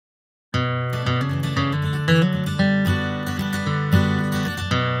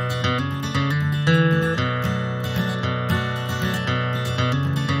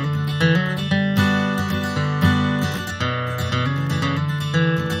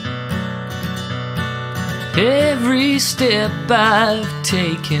Every step I've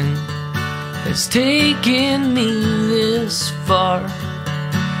taken has taken me this far.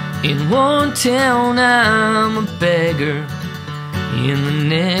 In one town I'm a beggar, in the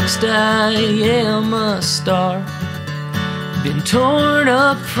next I am a star. Been torn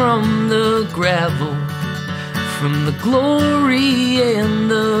up from the gravel, from the glory and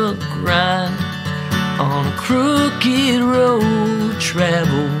the grind, on a crooked road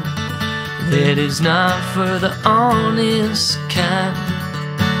travel that is not for the honest kind.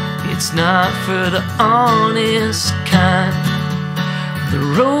 It's not for the honest kind. The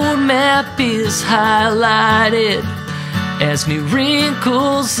road map is highlighted as me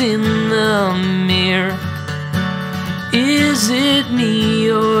wrinkles in the mirror. Is it me,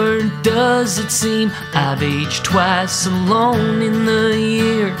 or does it seem I've aged twice alone in the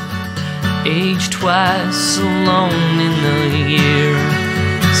year? Aged twice alone in the year.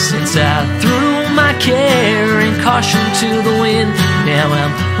 Since I threw my care and caution to the wind, now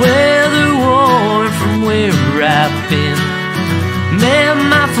I'm weather-worn from where I've been. Met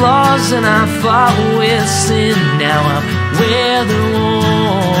my flaws and I fought with sin. Now I'm weather-worn.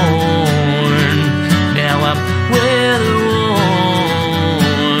 Now I'm weather-worn.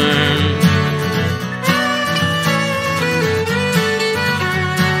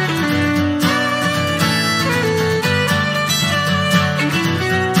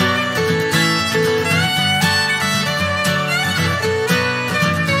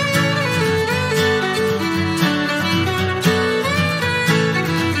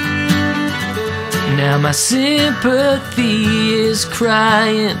 Now my sympathy is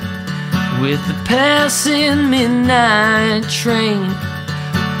crying with the passing midnight train,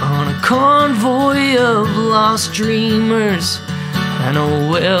 on a convoy of lost dreamers. I know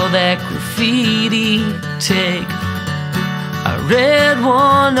well that graffiti take. I read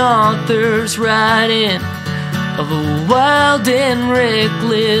one author's writing of a wild and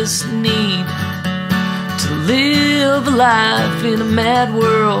reckless need to live life in a mad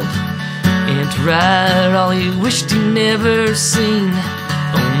world, and to ride all he wished he never seen.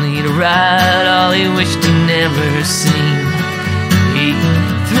 Only to ride all he wished he never seen. He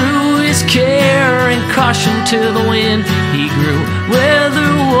threw his care and caution to the wind. He grew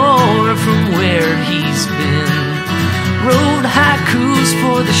weather-worn from where he's been. Wrote haikus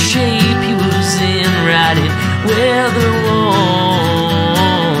for the shape he was in, writing weather-worn,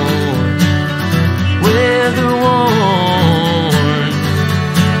 weather-worn.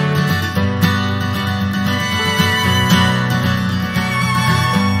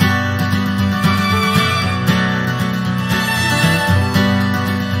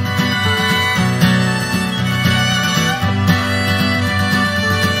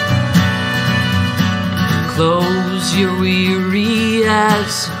 Close your weary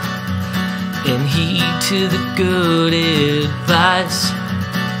eyes and heed to the good advice.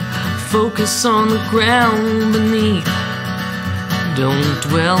 Focus on the ground beneath. Don't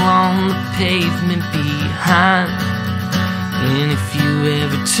dwell on the pavement behind. And if you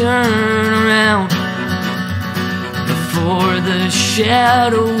ever turn around before the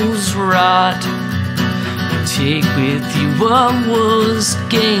shadows rot, take with you what was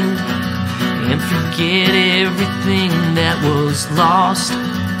gained and forget everything that was lost.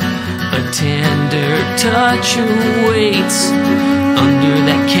 A tender touch awaits under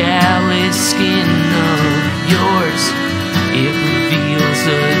that callous skin of yours. It reveals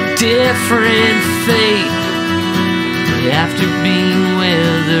a different fate after being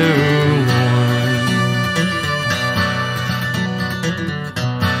weathered.